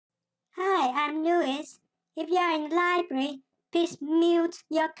I'm Louis. If you are in the library, please mute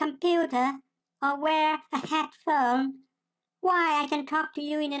your computer or wear a headphone. Why I can talk to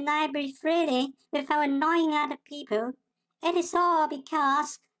you in the library freely without annoying other people? It is all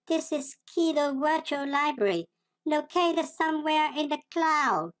because this is Kido Virtual Library, located somewhere in the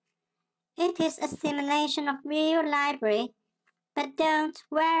cloud. It is a simulation of real library, but don't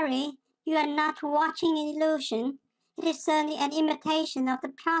worry, you are not watching an illusion. It is only an imitation of the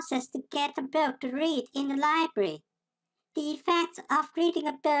process to get a book to read in the library. The effect of reading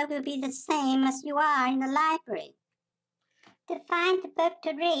a book will be the same as you are in the library. To find the book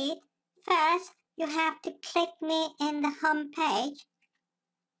to read, first you have to click me in the home page.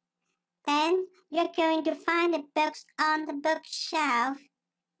 Then you're going to find the books on the bookshelf.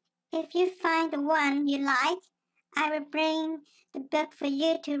 If you find the one you like, I will bring the book for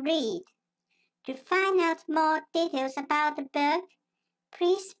you to read. To find out more details about the book,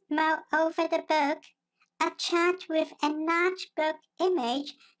 please mouse over the book. A chart with a large book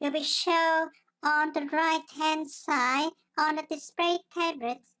image will be shown on the right-hand side on the display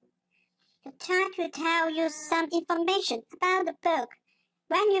tablet. The chart will tell you some information about the book.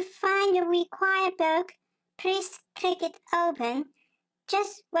 When you find your required book, please click it open.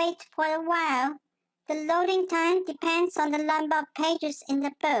 Just wait for a while. The loading time depends on the number of pages in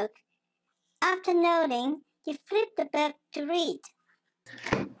the book. After loading, you flip the book to read.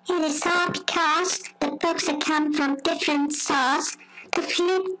 It is all because the books come from different sources. To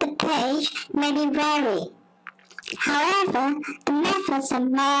flip the page may be vary. However, the methods are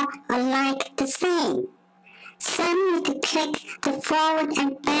more or like the same. Some need to click the forward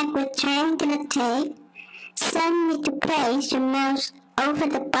and backward triangular tape. Some need to place your mouse over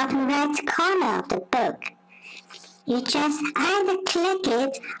the bottom right corner of the book. You just either click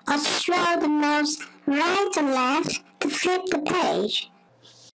it or throw the mouse right or left to flip the page.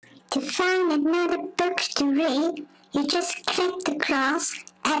 To find another book to read, you just click the cross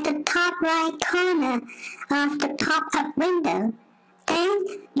at the top right corner of the pop-up window. Then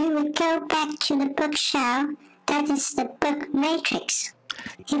you will go back to the bookshelf, that is the book matrix.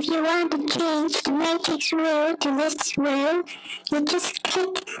 If you want to change the matrix rule to list rule, you just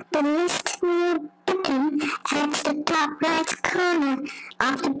click the list rule button at the top right corner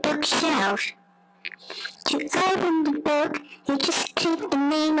of the bookshelf. To open the book, you just click the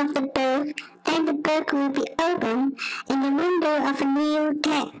name of the book, then the book will be open in the window of a new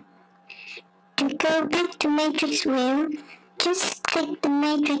tab. To go back to matrix wheel, just click the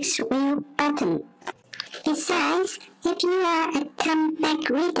matrix wheel button. Besides, if you are a comeback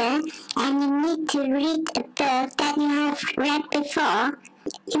reader and you need to read a book that you have read before,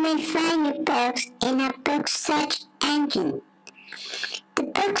 you may find your books in a book search engine. The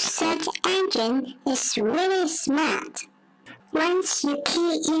book search engine is really smart. Once you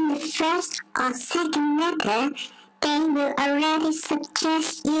key in the first or second letter, they will already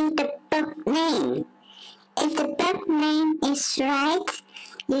suggest you the book name. If the book name is right,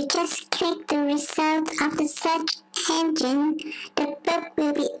 you just click the result of the search engine. The book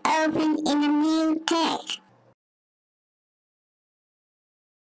will be open in a new tab.